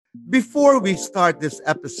Before we start this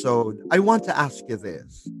episode, I want to ask you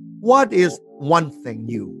this. What is one thing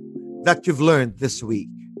new that you've learned this week?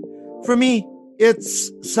 For me,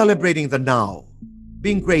 it's celebrating the now,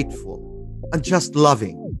 being grateful, and just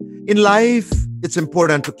loving. In life, it's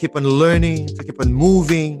important to keep on learning, to keep on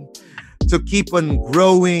moving, to keep on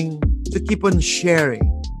growing, to keep on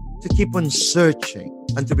sharing, to keep on searching,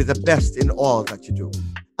 and to be the best in all that you do.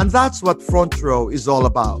 And that's what Front Row is all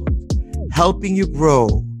about, helping you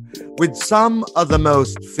grow with some of the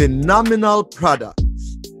most phenomenal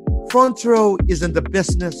products. Front Row is in the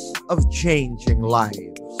business of changing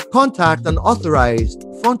lives. Contact an authorized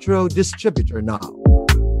Front Row distributor now.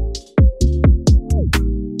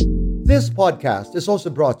 This podcast is also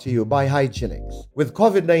brought to you by Hygienics. With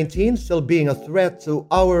COVID-19 still being a threat to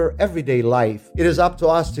our everyday life, it is up to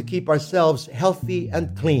us to keep ourselves healthy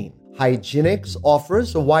and clean. Hygienics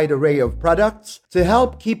offers a wide array of products to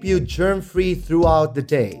help keep you germ-free throughout the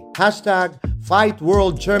day. Hashtag Fight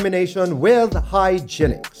World Germination with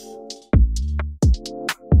Hygienics.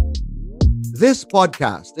 This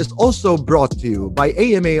podcast is also brought to you by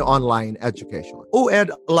AMA Online Education. OED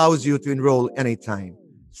allows you to enroll anytime,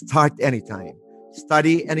 start anytime,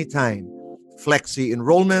 study anytime. Flexi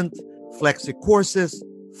enrollment, flexi courses,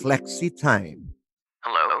 flexi time.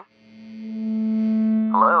 Hello?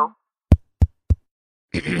 Hello?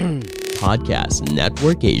 Podcast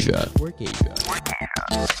Network Asia.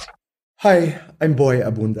 Hi, I'm Boy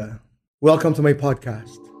Abunda. Welcome to my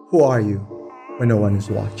podcast, Who Are You When No One Is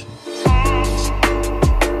Watching?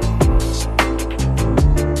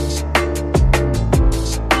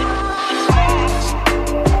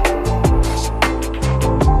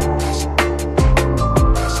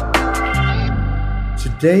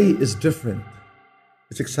 Today is different.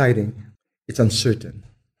 It's exciting. It's uncertain.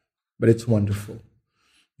 But it's wonderful.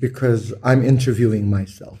 Because I'm interviewing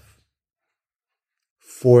myself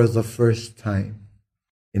for the first time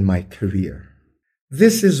in my career.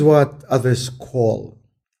 This is what others call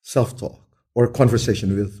self-talk or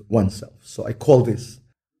conversation with oneself. So I call this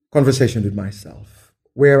conversation with myself,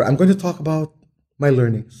 where I'm going to talk about my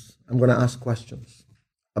learnings. I'm going to ask questions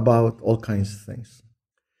about all kinds of things.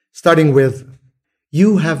 Starting with,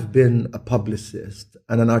 you have been a publicist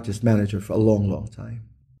and an artist manager for a long, long time.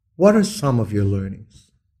 What are some of your learnings?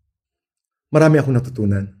 Marami akong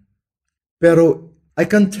natutunan. Pero I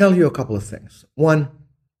can tell you a couple of things. One,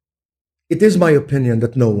 it is my opinion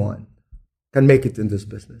that no one can make it in this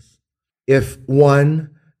business if one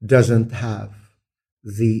doesn't have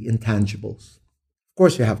the intangibles. Of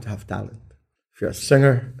course, you have to have talent. If you're a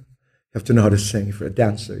singer, you have to know how to sing. If you're a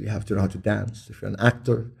dancer, you have to know how to dance. If you're an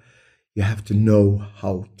actor, you have to know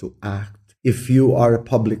how to act. If you are a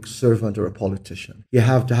public servant or a politician, you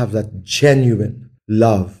have to have that genuine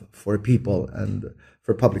love for people and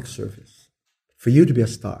for public service. For you to be a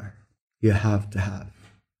star, you have to have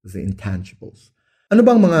the intangibles. Ano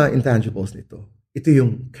bang mga intangibles nito? Ito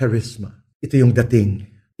yung charisma. Ito yung dating.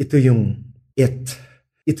 Ito yung it.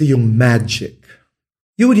 Ito yung magic.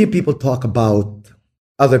 You would hear people talk about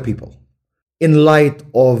other people in light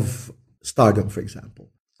of stardom, for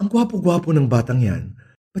example. Ang gwapo-gwapo ng batang yan,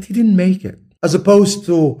 but he didn't make it. As opposed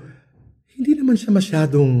to, hindi naman siya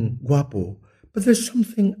masyadong gwapo, but there's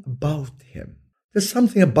something about him. There's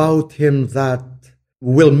something about him that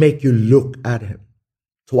will make you look at him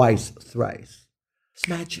twice, thrice. It's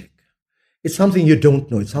magic. It's something you don't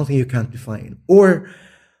know. It's something you can't define. Or,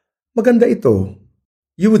 maganda ito.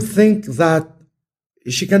 You would think that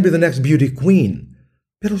she can be the next beauty queen.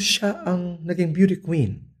 Pero siya ang naging beauty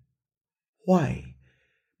queen. Why?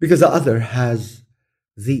 Because the other has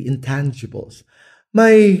the intangibles.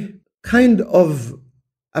 May kind of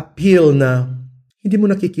appeal na hindi mo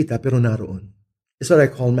nakikita pero naroon. It's what I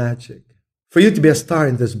call magic. For you to be a star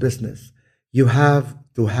in this business, you have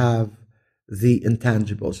to have the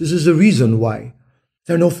intangibles. This is the reason why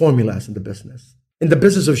there are no formulas in the business. In the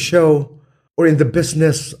business of show or in the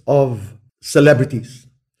business of celebrities,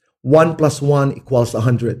 1 + 1 =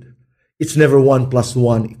 100. It's never 1 +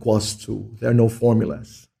 1 = 2. There are no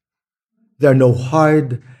formulas. There are no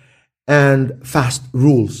hard and fast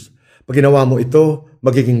rules. Pag ginawa mo ito,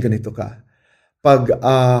 magiging ganito ka. Pag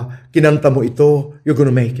kinanta mo ito, you're going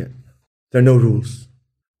to make it. There are no rules.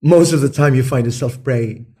 Most of the time, you find yourself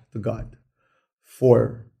praying to God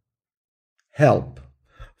for help,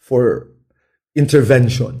 for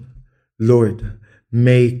intervention. Lord,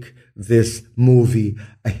 make this movie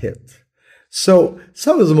a hit. So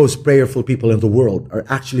some of the most prayerful people in the world are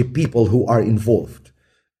actually people who are involved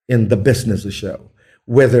in the business of show,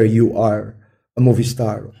 whether you are a movie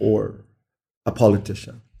star or a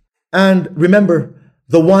politician. And remember,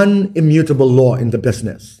 the one immutable law in the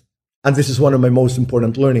business and this is one of my most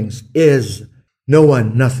important learnings, is no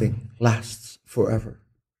one, nothing lasts forever.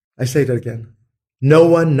 I say that again. No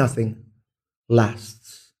one, nothing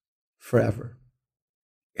lasts forever.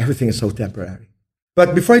 Everything is so temporary.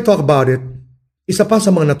 But before I talk about it, isa pa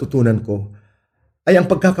sa mga natutunan ko ay ang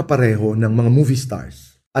pagkakapareho ng mga movie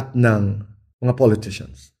stars at ng mga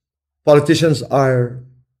politicians. Politicians are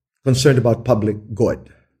concerned about public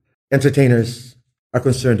good. Entertainers are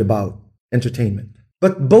concerned about entertainment.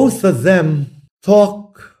 But both of them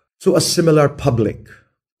talk to a similar public.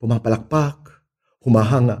 Pumapalakpak,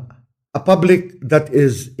 humahanga. A public that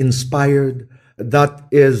is inspired, that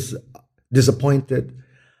is disappointed,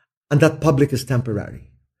 and that public is temporary.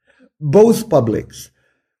 Both publics,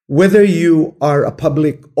 whether you are a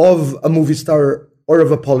public of a movie star or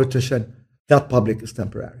of a politician, that public is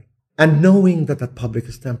temporary. And knowing that that public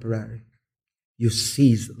is temporary, you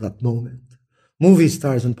seize that moment. Movie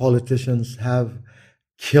stars and politicians have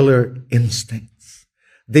killer instincts.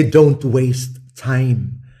 They don't waste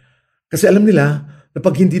time. Kasi alam nila na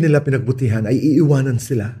pag hindi nila pinagbutihan ay iiwanan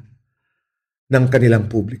sila ng kanilang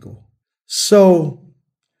publiko. So,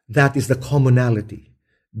 that is the commonality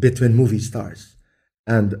between movie stars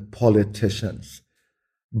and politicians.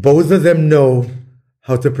 Both of them know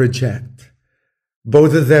how to project.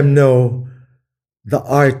 Both of them know the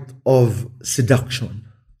art of seduction.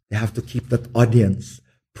 They have to keep that audience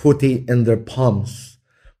putty in their palms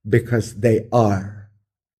because they are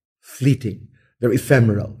fleeting, they're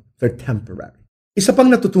ephemeral, they're temporary. Isa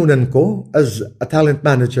pang natutunan ko as a talent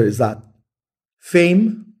manager is that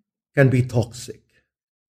fame can be toxic,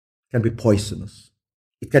 can be poisonous.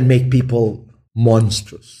 It can make people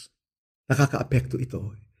monstrous. Nakakaapekto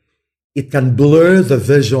ito. It can blur the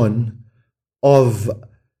vision of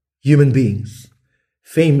human beings.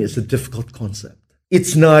 Fame is a difficult concept.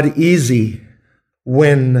 It's not easy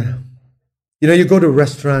when, you go to a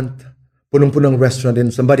restaurant, punong-punong restaurant,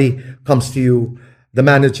 and somebody comes to you, the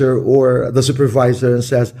manager or the supervisor, and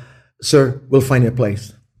says, "Sir, we'll find you a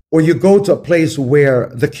place." Or you go to a place where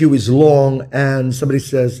the queue is long and somebody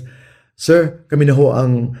says, "Sir, kami na ho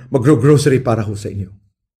ang magro-grocery para ho sa inyo."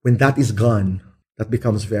 When that is gone, that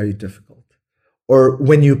becomes very difficult. Or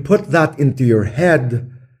when you put that into your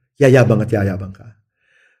head, yayabang at yayabang ka.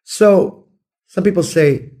 So, some people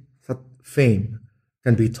say that fame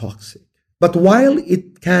can be toxic. But while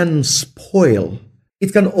it can spoil,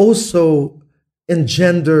 it can also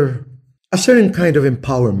engender a certain kind of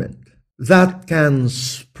empowerment that can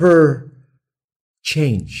spur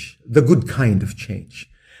change, the good kind of change.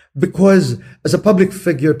 Because as a public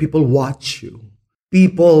figure, people watch you.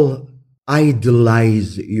 People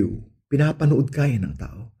idolize you. Pinapanood ka ng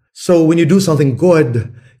tao. So when you do something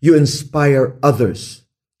good, you inspire others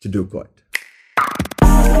to do good.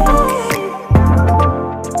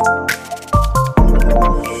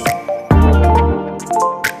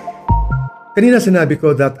 Kanina sinabi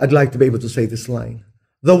ko that I'd like to be able to say this line.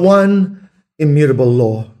 The one immutable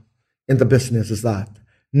law in the business is that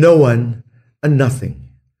no one and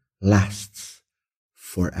nothing lasts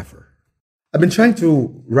forever. I've been trying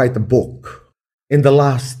to write a book in the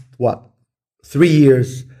last, 3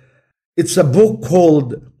 years. It's a book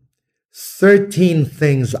called 13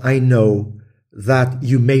 Things I Know That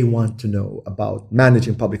You May Want to Know About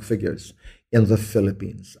Managing Public Figures in the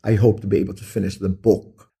Philippines. I hope to be able to finish the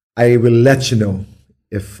book. I will let you know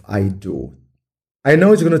if I do. I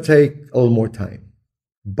know it's going to take a little more time,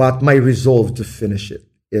 but my resolve to finish it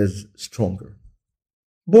is stronger.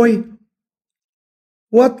 Boy,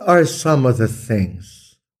 what are some of the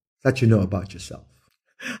things that you know about yourself?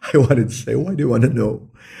 I wanted to say, why do you want to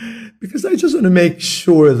know? Because I just want to make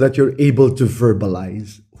sure that you're able to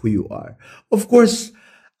verbalize who you are. Of course,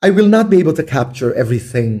 I will not be able to capture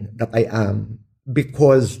everything that I am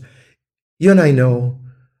because you and I know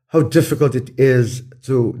how difficult it is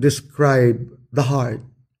to describe the heart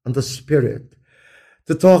and the spirit,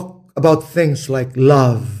 to talk about things like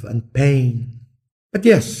love and pain. But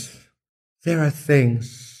yes, there are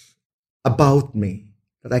things about me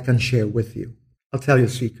that I can share with you. I'll tell you a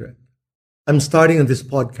secret. I'm starting on this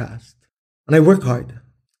podcast, and I work hard,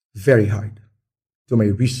 very hard, do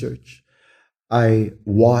my research. I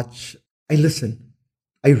watch, I listen,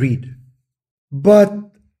 I read. But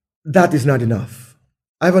that is not enough.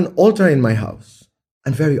 I have an altar in my house,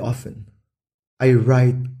 and very often I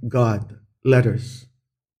write God letters.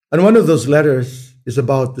 And one of those letters is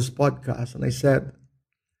about this podcast. And I said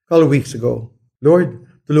a couple of weeks ago, Lord,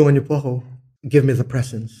 tulungan niyo po ako. Give me the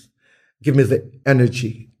presence. Give me the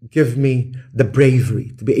energy. Give me the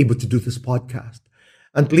bravery to be able to do this podcast.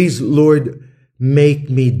 And please, Lord, make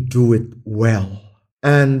me do it well.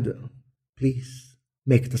 And please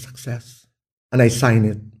make it a success. And I sign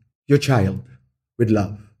it. your child with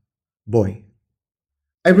love, Boy.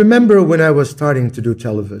 I remember when I was starting to do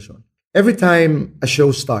television, every time a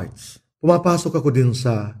show starts, pumapasok ako din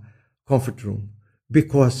sa comfort room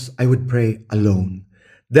because I would pray alone.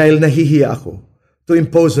 Dahil nahihiya ako to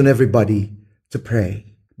impose on everybody to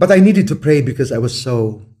pray. But I needed to pray because I was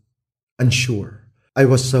so unsure. I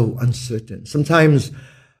was so uncertain. Sometimes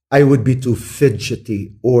I would be too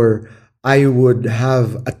fidgety or I would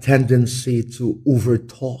have a tendency to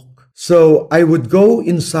overtalk. So I would go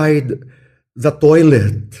inside the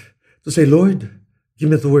toilet to say, Lord, give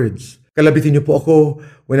me the words. Kalabitin niyo po ako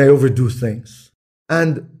when I overdo things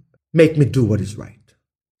and make me do what is right.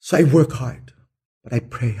 So I work hard, but I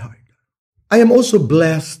pray hard. I am also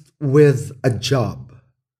blessed with a job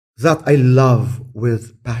that I love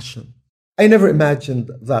with passion. I never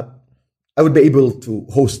imagined that I would be able to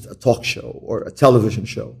host a talk show or a television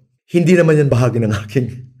show. Hindi naman yan bahagi ng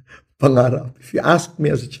aking pangarap. If you asked me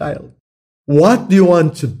as a child, what do you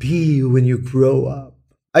want to be when you grow up?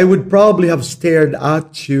 I would probably have stared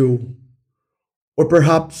at you, or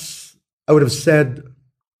perhaps I would have said,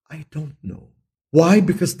 I don't know. Why?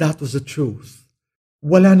 Because that was the truth.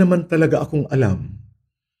 Wala naman talaga akong alam.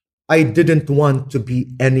 I didn't want to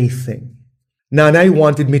be anything. Nanay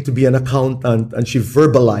wanted me to be an accountant and she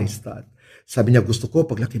verbalized that. Sabi niya, gusto ko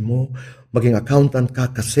paglaki mo, maging accountant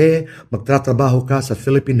ka kasi magtratrabaho ka sa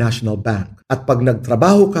Philippine National Bank. At pag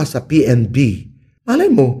nagtrabaho ka sa PNB,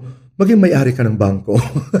 malay mo, maging may-ari ka ng bangko.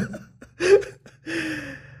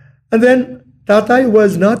 And then, Tatay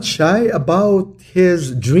was not shy about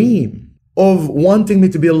his dream of wanting me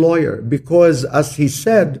to be a lawyer because, as he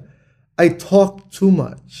said, I talk too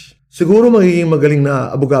much. Siguro magiging magaling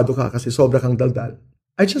na abogado ka kasi sobra kang daldal.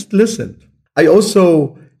 I just listened. I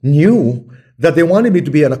also knew that they wanted me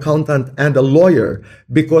to be an accountant and a lawyer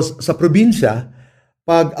because sa probinsya,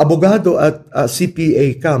 pag abogado at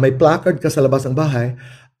CPA ka, may placard ka sa labas ng bahay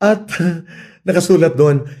at nakasulat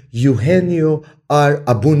doon, Eugenio R.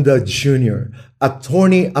 Abunda Jr.,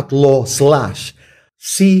 attorney at law /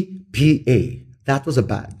 CPA. That was a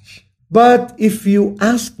badge. But if you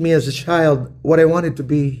asked me as a child what I wanted to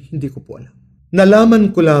be, hindi ko po alam.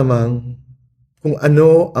 Nalaman ko lamang kung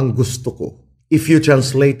ano ang gusto ko. If you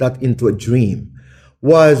translate that into a dream,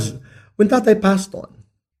 was when Tatay passed on.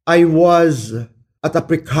 I was at a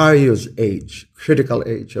precarious age, critical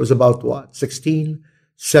age. I was about 16,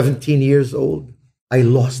 17 years old. I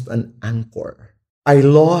lost an anchor. I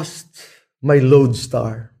lost my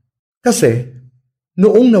lodestar. Kasi,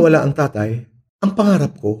 noong nawala ang tatay, ang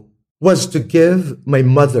pangarap ko was to give my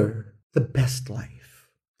mother the best life.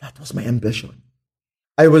 That was my ambition.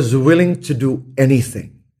 I was willing to do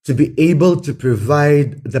anything to be able to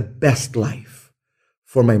provide the best life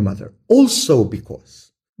for my mother. Also because,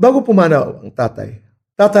 bago pumanaw ang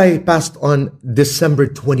tatay passed on December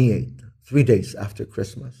 28, 3 days after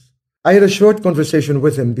Christmas. I had a short conversation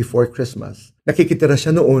with him before Christmas. Nakikitira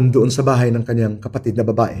siya doon sa bahay ng kanyang kapatid na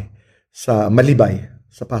babae sa Malibay,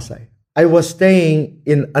 sa Pasay. I was staying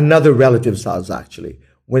in another relative's house actually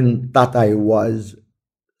when Tatay was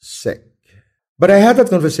sick. But I had that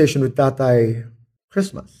conversation with Tatay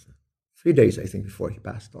Christmas, 3 days I think before he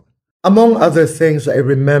passed on. Among other things, I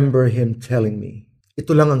remember him telling me,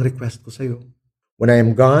 ito lang ang request ko sa'yo. When I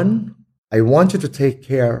am gone, I want you to take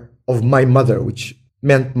care of my mother, which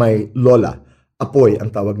meant my lola. Apoy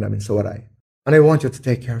ang tawag namin sa Waray. And I want you to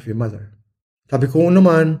take care of your mother. Sabi ko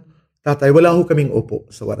naman, Tatay, wala ho kaming upo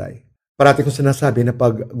sa Waray. Parati kong sinasabi na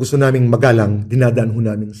pag gusto naming magalang, dinadaan ho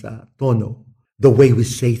namin sa tono, the way we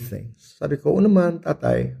say things. Sabi ko, naman,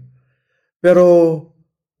 Tatay, pero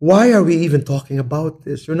why are we even talking about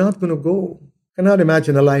this? You're not gonna go. Cannot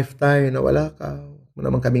imagine a lifetime na wala ka. Wala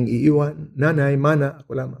naman kaming iiwan. Nanay, mana,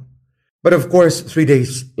 ako lamang. But of course, 3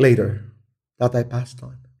 days later, Tatay passed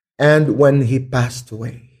on. And when he passed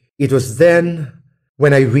away, it was then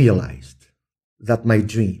when I realized that my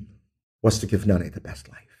dream was to give Nanay the best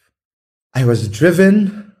life. I was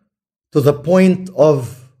driven to the point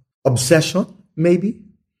of obsession, maybe.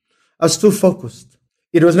 I was too focused.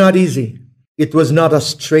 It was not easy. It was not a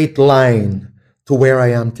straight line to where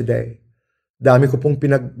I am today. Dami ko pong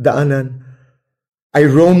pinagdaanan. I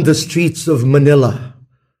roamed the streets of Manila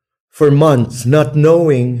for months, not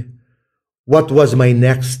knowing what was my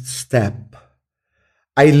next step.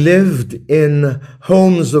 I lived in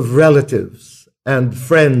homes of relatives and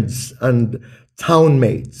friends and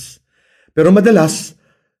townmates. Pero madalas,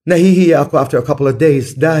 nahihiya ako after a couple of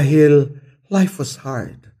days dahil life was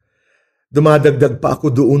hard. Dumadagdag pa ako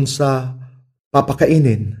doon sa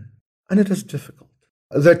papakainin. And it was difficult.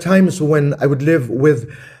 There are times when I would live with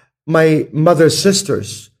my mother's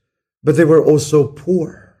sisters, but they were also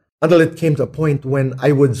poor. until it came to a point when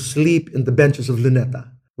I would sleep in the benches of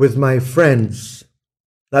Luneta with my friends.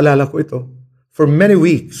 Naalala ko ito. For many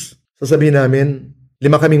weeks, sasabihin namin,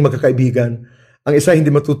 5 kaming magkakaibigan. Ang isa hindi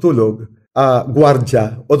matutulog,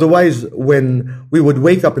 guardia. Otherwise, when we would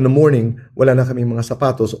wake up in the morning, wala na kaming mga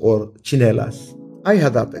sapatos or chinelas. I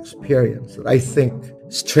had that experience that I think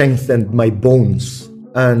strengthened my bones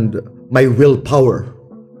and my willpower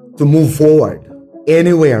to move forward,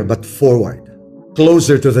 anywhere but forward,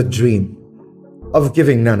 closer to the dream of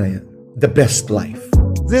giving Nanay the best life.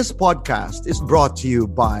 This podcast is brought to you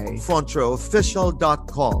by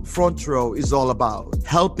FrontRowOfficial.com. Front Row is all about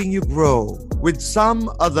helping you grow with some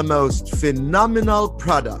of the most phenomenal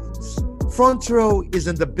products. Front Row is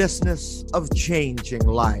in the business of changing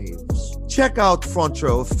lives. Check out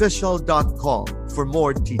FrontRowOfficial.com for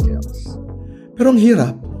more details. Pero ang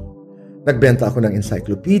hirap. Nagbenta ako ng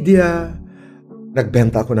encyclopedia,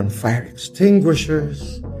 nagbenta ako ng fire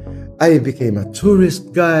extinguishers, I became a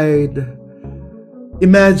tourist guide.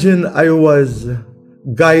 Imagine I was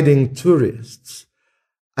guiding tourists.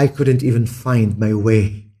 I couldn't even find my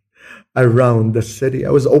way around the city.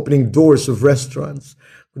 I was opening doors of restaurants.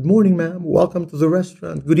 Good morning, ma'am. Welcome to the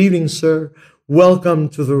restaurant. Good evening, sir. Welcome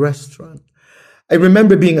to the restaurant. I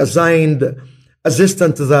remember being assigned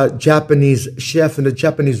assistant to the Japanese chef in a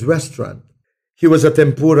Japanese restaurant. He was a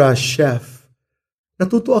tempura chef.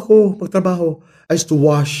 Natuto ako magtrabaho. I used to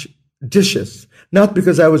wash dishes, not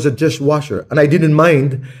because I was a dishwasher, and I didn't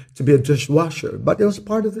mind to be a dishwasher, but it was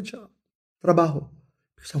part of the job. Trabaho.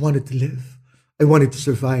 Because I wanted to live. I wanted to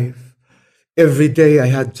survive. Every day I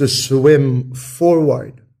had to swim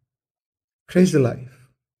forward. Crazy life.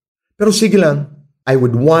 Pero sige lang. I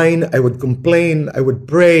would whine, I would complain, I would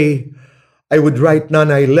pray, I would write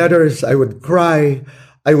nanay letters, I would cry,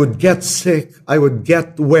 I would get sick, I would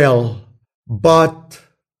get well. But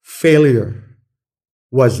failure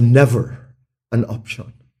was never an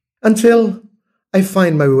option. Until I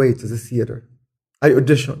find my way to the theater. I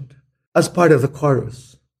auditioned as part of the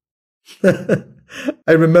chorus.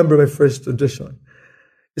 I remember my first audition.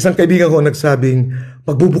 Isang kaibigan ko nagsabing,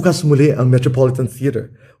 magbubukas muli ang Metropolitan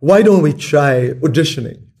Theater. Why don't we try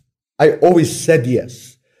auditioning? I always said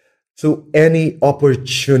yes to any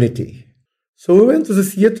opportunity. So we went to the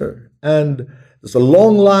theater, and there's a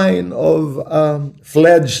long line of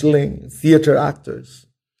fledgling theater actors.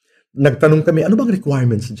 Nagtanong kami, ano bang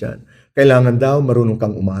requirements dyan? Kailangan daw marunong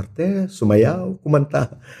kang umarte, sumayaw,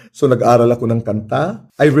 kumanta. So nag-aral ako ng kanta.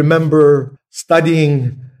 I remember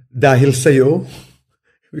studying Dahil Sa'yo,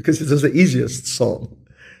 because it was the easiest song.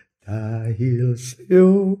 Dahil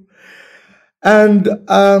Sa'yo. And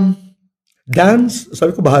dance,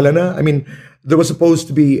 sabi ko, bahala na. I mean, there was supposed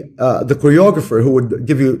to be the choreographer who would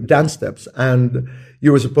give you dance steps, and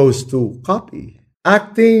you were supposed to copy.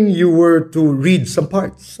 Acting, you were to read some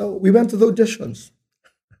parts. So we went to the auditions.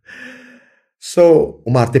 So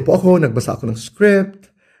umarte po ako, nagbasa ako ng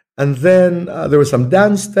script, and then there were some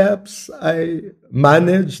dance steps. I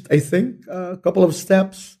managed, I think, a couple of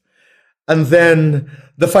steps. And then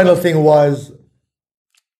the final thing was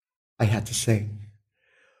I had to sing.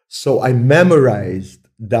 So I memorized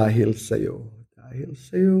Dahil Sa'yo. Dahil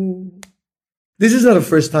Sa'yo. This is not the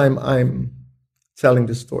first time I'm telling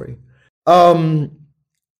this story.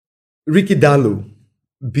 Ricky Dalu,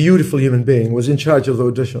 beautiful human being, was in charge of the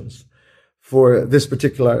auditions for this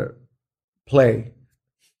particular play.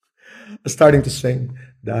 Starting to sing,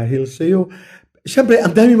 Dahil Sa'yo. Siyempre,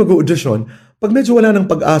 ang dami mag-audition. Pag medyo wala ng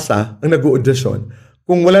pag-asa ang nag-audition,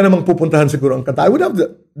 kung wala namang pupuntahan siguro ang kanta, I would have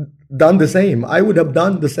done the same.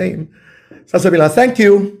 Sasabihin lang, thank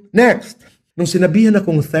you, next. Nung sinabihan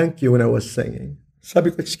akong thank you when I was singing,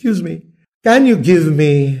 sabi ko, excuse me, can you give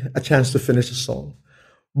me a chance to finish a song?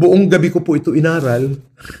 Buong gabi ko po ito inaral.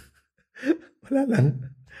 Wala lang.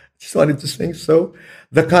 Just wanted to sing. So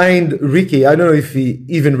the kind Ricky, I don't know if he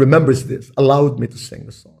even remembers this, allowed me to sing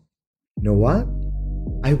the song. You know what?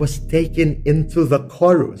 I was taken into the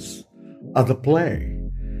chorus of the play,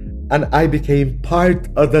 and I became part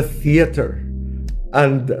of the theater,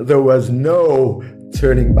 and there was no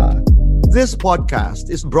turning back. This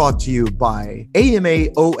podcast is brought to you by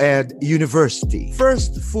AMA OED University.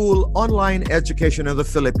 First full online education in the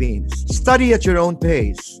Philippines. Study at your own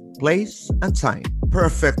pace, place, and time.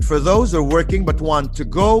 Perfect for those who are working but want to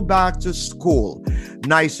go back to school.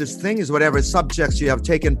 Nicest thing is whatever subjects you have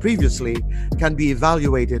taken previously can be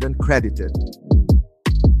evaluated and credited.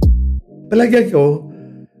 Palagi ko,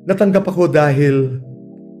 natanggap ako dahil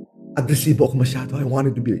agresibo ako masyado. I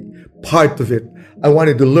wanted to be part of it. I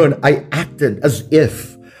wanted to learn. I acted as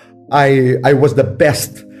if I was the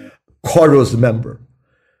best chorus member.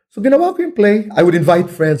 So ginawa ko yung play. I would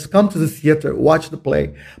invite friends, come to the theater, watch the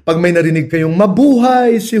play. Pag may narinig kayong,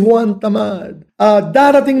 mabuhay si Juan Tamad,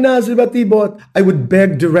 darating na si Batibot, I would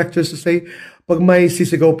beg directors to say, pag may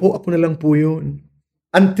sisigaw po, ako na lang po yun.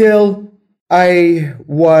 Until I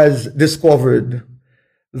was discovered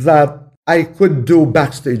that I could do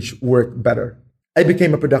backstage work better. I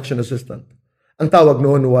became a production assistant. Ang tawag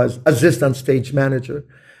noon was assistant stage manager.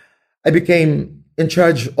 I became in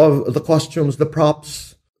charge of the costumes, the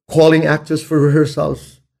props, calling actors for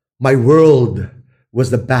rehearsals. My world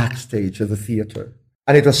was the backstage of the theater.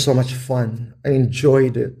 And it was so much fun. I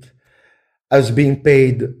enjoyed it. I was being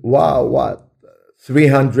paid,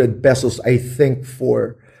 300 pesos, I think,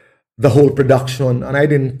 for the whole production. And I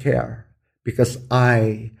didn't care because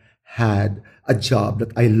I had a job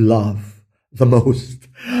that I love the most.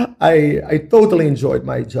 I totally enjoyed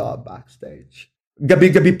my job backstage.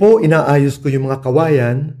 Gabi-gabi po, inaayos ko yung mga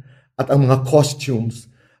kawayan at ang mga costumes.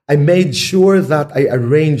 I made sure that I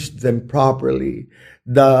arranged them properly.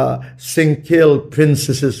 The Singkil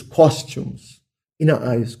princesses' costumes.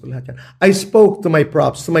 Inaayos ko lahat yan. I spoke to my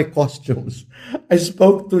props, to my costumes. I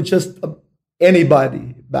spoke to just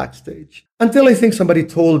anybody backstage. Until I think somebody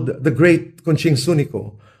told the great Conching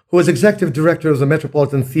Sunico, who was executive director of the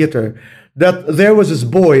Metropolitan Theater, that there was this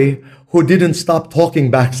boy who didn't stop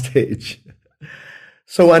talking backstage.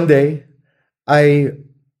 So one day, I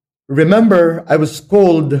remember I was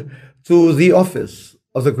called to the office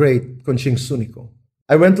of the great Conching Sunico.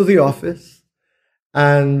 I went to the office,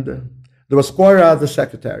 and there was Cora, the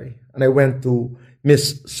secretary, and I went to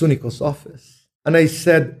Miss Sunico's office. And I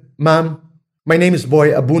said, "Ma'am, my name is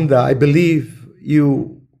Boy Abunda. I believe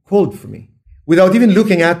you called for me." Without even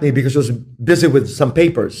looking at me because I was busy with some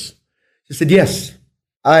papers, she said, "Yes,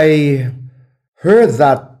 I heard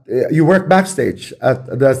that you work backstage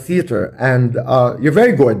at the theater and you're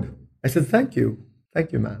very good." I said, "Thank you.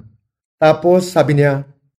 Thank you, ma'am." Tapos sabi niya,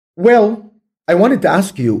 "Well, I wanted to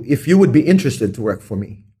ask you if you would be interested to work for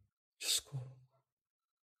me." Just go.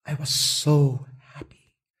 I was so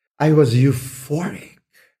happy. I was euphoric.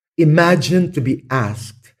 Imagine to be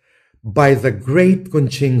asked by the great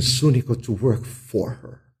Conching Sunico to work for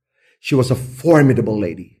her. She was a formidable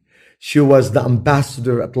lady. She was the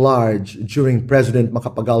ambassador at large during President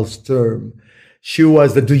Macapagal's term. She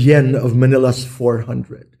was the Duyen of Manila's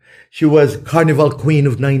 400. She was Carnival Queen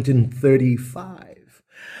of 1935.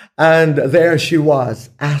 And there she was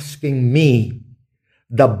asking me,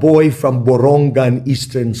 the boy from Borongan,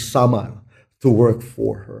 Eastern Samar, to work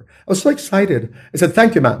for her. I was so excited. I said,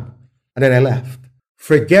 "Thank you, ma'am." And then I left,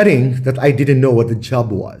 forgetting that I didn't know what the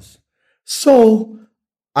job was. So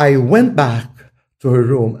I went back to her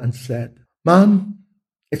room and said, "Ma'am,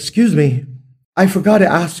 excuse me, I forgot to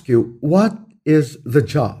ask you, what is the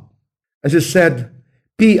job?" And she said,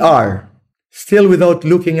 "PR," still without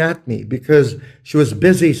looking at me because she was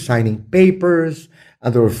busy signing papers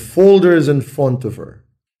and there were folders in front of her.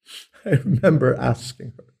 I remember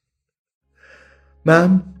asking her,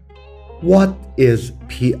 "Ma'am, what is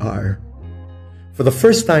PR?" For the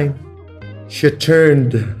first time, she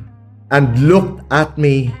turned and looked at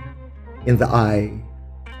me in the eye.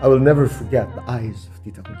 I will never forget the eyes of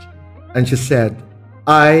Tita Conching. And she said,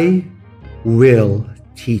 "I will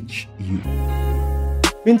teach you."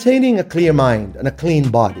 Maintaining a clear mind and a clean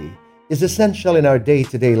body is essential in our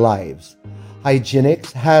day-to-day lives.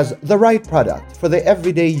 Hygienix has the right product for the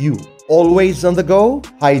everyday you. Always on the go,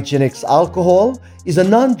 Hygienix Alcohol is a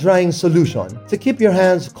non-drying solution to keep your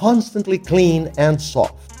hands constantly clean and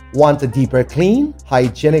soft. Want a deeper clean?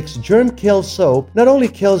 Hygienix Germ Kill Soap not only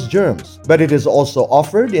kills germs, but it is also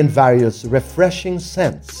offered in various refreshing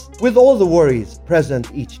scents. With all the worries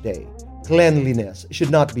present each day, cleanliness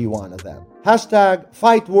should not be one of them. Hashtag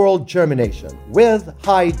Fight World Germination with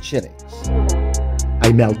Hygienix.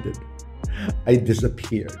 I melted. I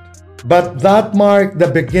disappeared. But that marked the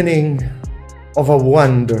beginning of a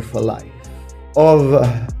wonderful life, of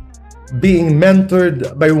being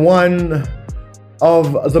mentored by one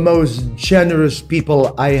of the most generous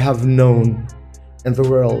people I have known in the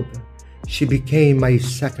world. She became my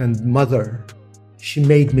second mother. She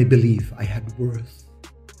made me believe I had worth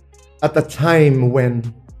at a time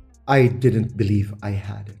when I didn't believe I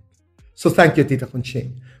had it. So thank you, Tita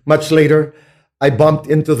Conching. Much later, I bumped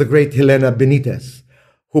into the great Helena Benitez,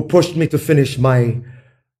 who pushed me to finish my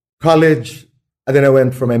college. And then I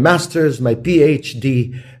went for my master's, my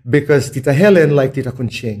PhD, because Tita Helen, like Tita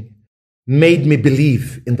Conching, made me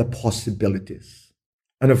believe in the possibilities.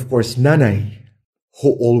 And of course, Nanay,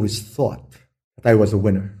 who always thought that I was a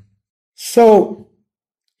winner. So,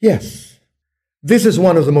 yes, this is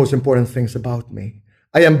one of the most important things about me.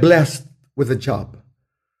 I am blessed with a job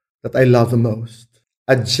that I love the most.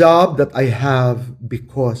 a job that I have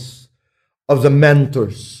because of the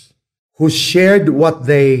mentors who shared what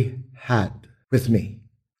they had with me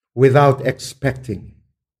without expecting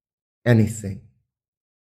anything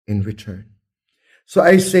in return. So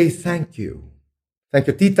I say thank you. Thank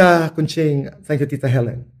you, Tita Kunching. Thank you, Tita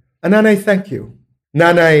Helen. And Nanay, thank you.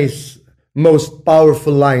 Nanay's most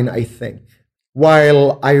powerful line, I think,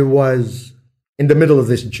 while I was in the middle of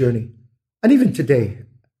this journey, and even today,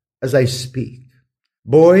 as I speak,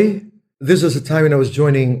 boy, this was a time when I was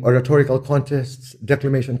joining oratorical contests,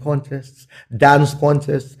 declamation contests, dance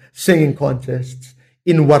contests, singing contests.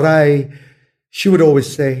 In Waray, she would always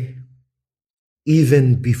say,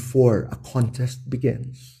 even before a contest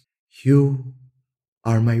begins, you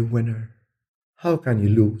are my winner. How can you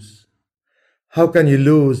lose? How can you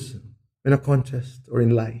lose in a contest or in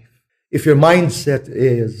life if your mindset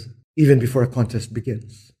is, even before a contest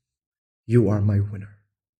begins, you are my winner?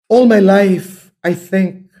 All my life, I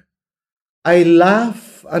think, I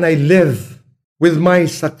laugh and I live with my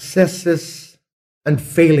successes and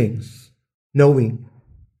failings, knowing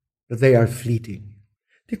that they are fleeting.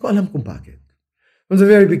 Di ko alam kung bakit. From the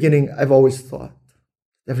very beginning, I've always thought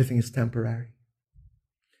everything is temporary.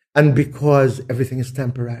 And because everything is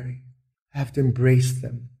temporary, I have to embrace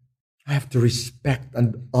them. I have to respect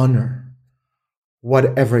and honor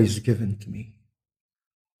whatever is given to me.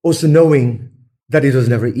 Also knowing that it was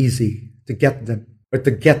never easy to get them or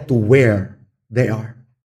to get to where they are.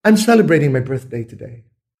 I'm celebrating my birthday today.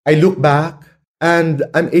 I look back and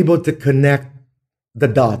I'm able to connect the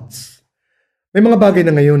dots. May mga bagay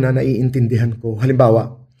na ngayon na naiintindihan ko.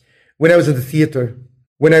 Halimbawa, when I was in the theater,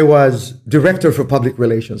 when I was director for public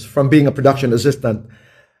relations, from being a production assistant,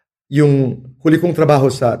 yung huli kong trabaho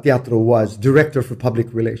sa teatro was director for public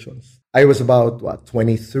relations. I was about,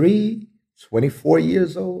 23, 24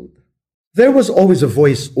 years old. There was always a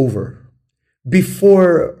voice-over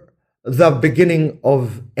before the beginning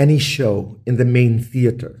of any show in the main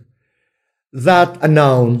theater that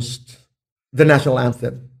announced the national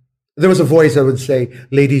anthem. There was a voice that would say,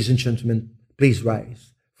 ladies and gentlemen, please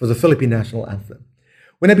rise for the Philippine national anthem.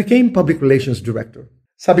 When I became public relations director,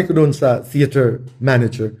 sabi ko doon sa theater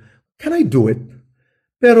manager, can I do it?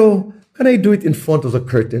 Pero, can I do it in front of the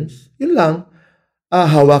curtains? Yun lang.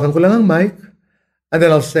 Hawakan ko lang ang mic. And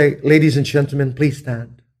then I'll say, ladies and gentlemen, please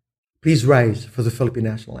stand. Please rise for the Philippine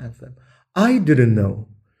national anthem. I didn't know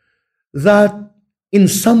that in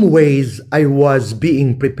some ways I was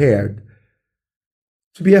being prepared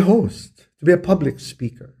to be a host, to be a public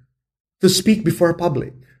speaker, to speak before a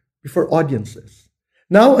public, before audiences.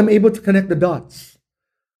 Now I'm able to connect the dots.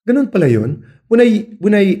 Ganun pala yun. When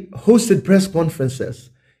I hosted press conferences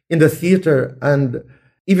in the theater, and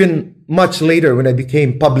even much later when I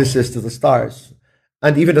became publicist to the stars,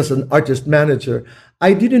 and even as an artist manager,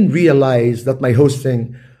 I didn't realize that my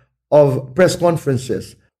hosting of press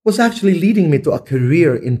conferences was actually leading me to a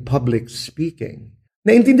career in public speaking.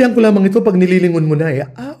 Naintindihan ko lamang ito pag nililingon mo na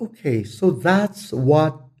okay, so that's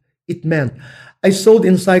what it meant. I sold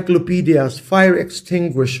encyclopedias, fire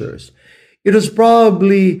extinguishers. It was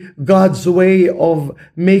probably God's way of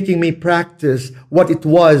making me practice what it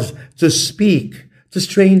was to speak to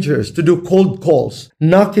strangers, to do cold calls,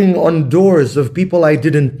 knocking on doors of people I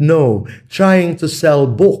didn't know, trying to sell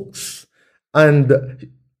books and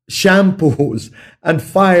shampoos and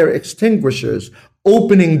fire extinguishers,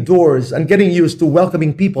 opening doors and getting used to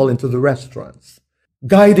welcoming people into the restaurants,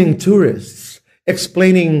 guiding tourists,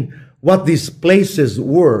 explaining what these places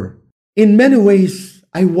were. In many ways,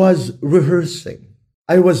 I was rehearsing.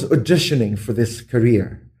 I was auditioning for this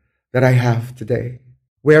career that I have today.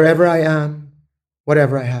 Wherever I am,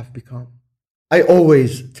 whatever I have become, I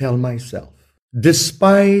always tell myself,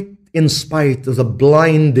 in spite of the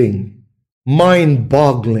blinding,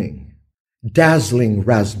 mind-boggling, dazzling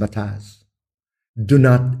razzmatazz, do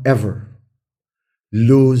not ever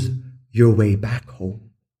lose your way back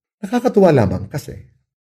home. Nakakatuwa lamang kasi,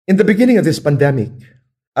 in the beginning of this pandemic,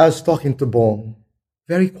 I was talking to Bong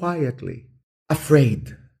very quietly,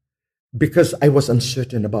 afraid, because I was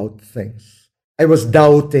uncertain about things. I was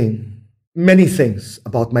doubting many things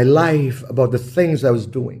about my life, about the things I was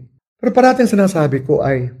doing. Pero parating sinasabi ko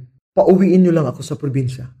ay, pauwiin niyo lang ako sa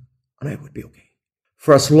probinsya, and I would be okay.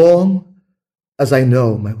 For as long as I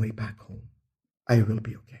know my way back home, I will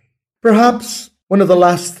be okay. Perhaps one of the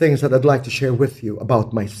last things that I'd like to share with you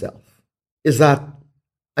about myself is that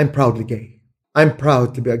I'm proudly gay. I'm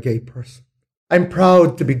proud to be a gay person. I'm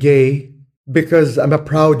proud to be gay because I'm a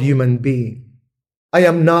proud human being. I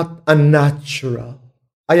am not unnatural.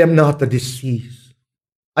 I am not a disease.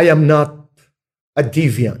 I am not a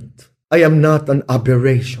deviant. I am not an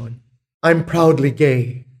aberration. I'm proudly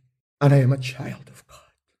gay, and I am a child of God.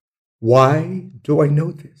 Why do I know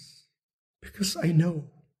this? Because I know.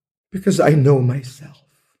 Because I know myself.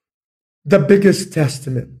 The biggest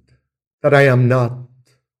testament that I am not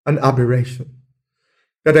an aberration,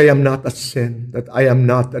 that I am not a sin, that I am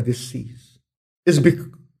not a disease, is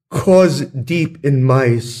because deep in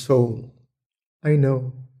my soul, I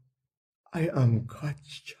know I am God's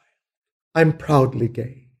child. I'm proudly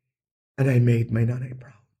gay, and I made my nanay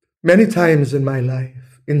proud. Many times in my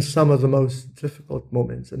life, in some of the most difficult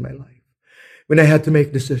moments in my life, when I had to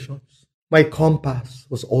make decisions, my compass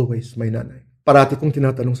was always my nanay. Parati kong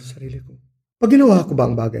tinatanong sa sarili ko, pag ginawa ko ba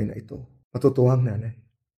ang bagay na ito, matutuwa ang nanay?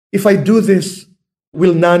 If I do this,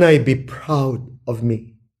 will nanay be proud of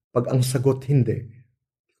me? Pag ang sagot hindi,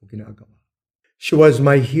 hindi ko ginagawa. She was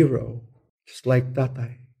my hero, just like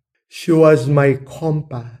tatay. She was my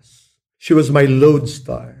compass. She was my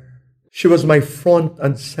lodestar. She was my front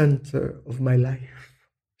and center of my life.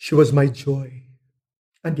 She was my joy.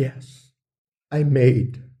 And yes, I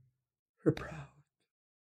made her proud.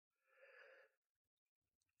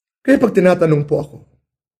 Kaya pag tinatanong po ako,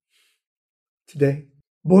 today,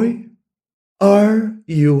 boy, are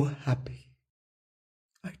you happy?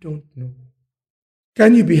 I don't know.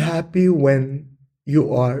 Can you be happy when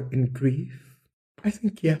you are in grief? I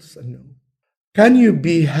think yes and no. Can you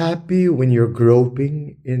be happy when you're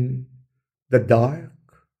groping in the dark,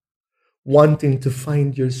 wanting to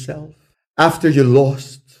find yourself after you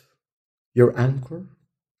lost your anchor?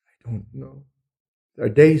 I don't know. There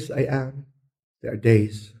are days I am. There are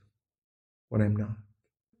days when I'm not.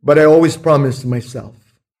 But I always promise myself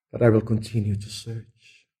that I will continue to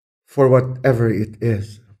search for whatever it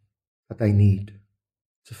is that I need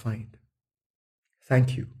to find.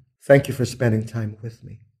 Thank you. Thank you for spending time with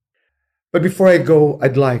me. But before I go,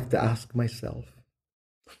 I'd like to ask myself,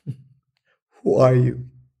 who are you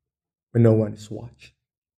when no one is watching?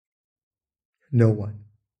 No one.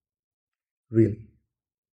 Really.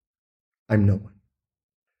 I'm no one.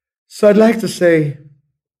 So I'd like to say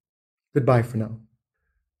goodbye for now.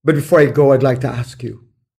 But before I go, I'd like to ask you,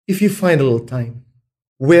 if you find a little time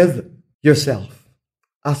with yourself,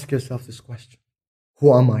 ask yourself this question.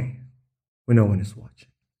 Who am I when no one is watching?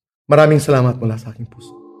 Maraming salamat mula sa aking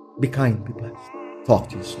puso. Be kind, be blessed. Talk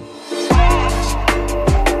to you soon.